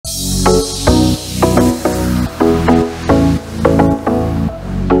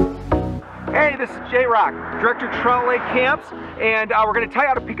J-Rock, Director Trout Lake Camps, and we're going to tell you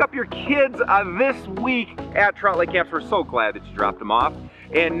how to pick up your kids this week at Trout Lake Camps. We're so glad that you dropped them off,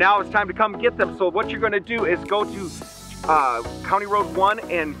 and now it's time to come get them. So what you're going to do is go to County Road 1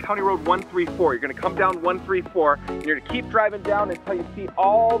 and County Road 134. You're going to come down 134, and you're going to keep driving down until you see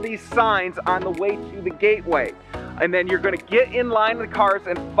all these signs on the way to the gateway. And then you're going to get in line with the cars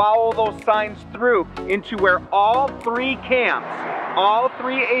and follow those signs through into where all three camps, all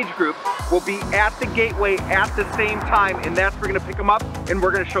three age groups will be at the gateway at the same time, and that's where we're going to pick them up, and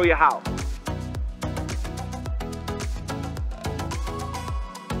we're going to show you how.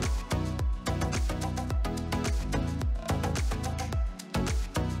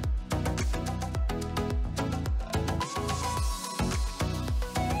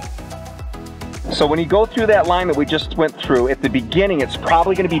 So when you go through that line that we just went through, at the beginning it's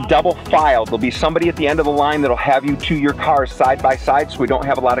probably going to be double filed. There'll be somebody at the end of the line that'll have you to your cars side by side, so we don't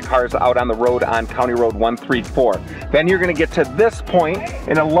have a lot of cars out on the road on County Road 134. Then you're going to get to this point,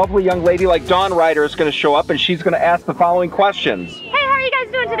 and a lovely young lady like Dawn Ryder is going to show up, and she's going to ask the following questions. Hey, how are you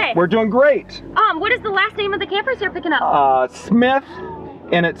guys doing today? We're doing great. What is the last name of the campers you're picking up? Smith,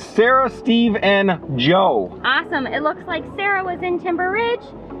 and it's Sarah, Steve, and Joe. Awesome. It looks like Sarah was in Timber Ridge,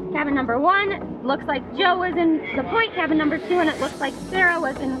 cabin number 1. Looks like Joe was in The Point, cabin number 2, and it looks like Sarah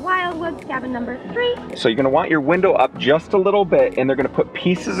was in Wildwoods, cabin number 3. So you're going to want your window up just a little bit, and they're going to put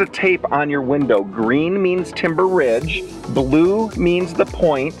pieces of tape on your window. Green means Timber Ridge, blue means The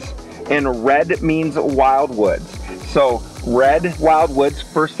Point, and red means Wildwoods. So red, Wildwoods,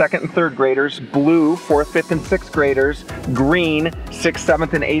 1st, 2nd, and 3rd graders. Blue, 4th, 5th, and 6th graders. Green, 6th,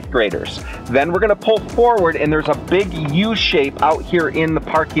 7th, and 8th graders. Then we're going to pull forward, and there's a big U shape out here in the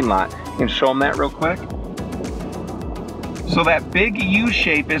parking lot. You can show them that real quick. So that big U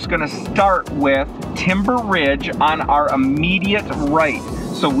shape is going to start with Timber Ridge on our immediate right.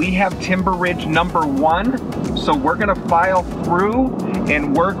 So we have Timber Ridge number 1. So we're going to file through,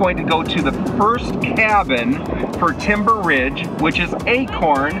 and we're going to go to the first cabin for Timber Ridge, which is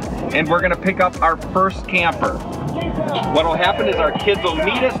Acorn, and we're going to pick up our first camper. What will happen is our kids will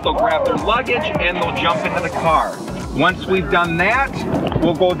meet us, they'll grab their luggage, and they'll jump into the car. Once we've done that,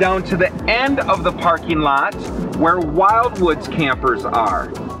 we'll go down to the end of the parking lot where Wildwoods campers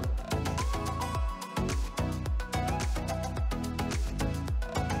are.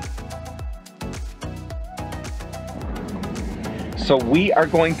 So we are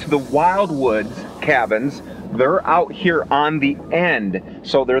going to the Wildwoods cabins. They're out here on the end.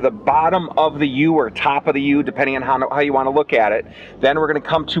 So they're the bottom of the U or top of the U, depending on how you want to look at it. Then we're going to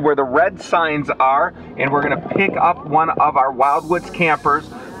come to where the red signs are, and we're going to pick up one of our Wildwoods campers,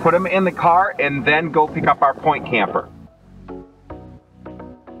 put them in the car, and then go pick up our Point camper.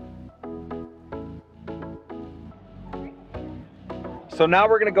 So now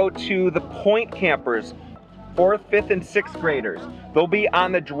we're going to go to the Point campers. 4th, 5th, and 6th graders. They'll be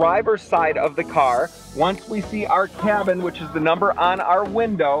on the driver's side of the car. Once we see our cabin, which is the number on our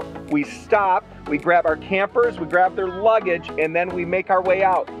window, we stop, we grab our campers, we grab their luggage, and then we make our way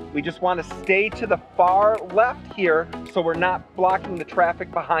out. We just want to stay to the far left here so we're not blocking the traffic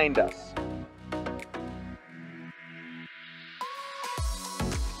behind us.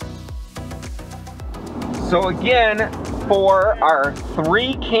 So again, for our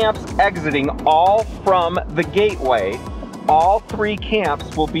 3 camps exiting all from the gateway, all 3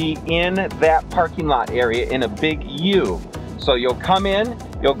 camps will be in that parking lot area in a big U. So you'll come in,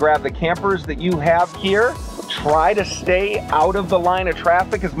 you'll grab the campers that you have here, try to stay out of the line of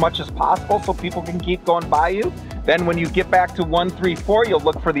traffic as much as possible so people can keep going by you. Then when you get back to 134, you'll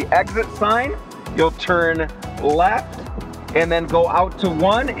look for the exit sign, you'll turn left, and then go out to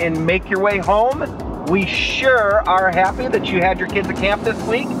 1 and make your way home. We sure are happy that you had your kids at camp this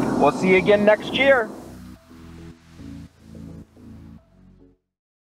week. We'll see you again next year.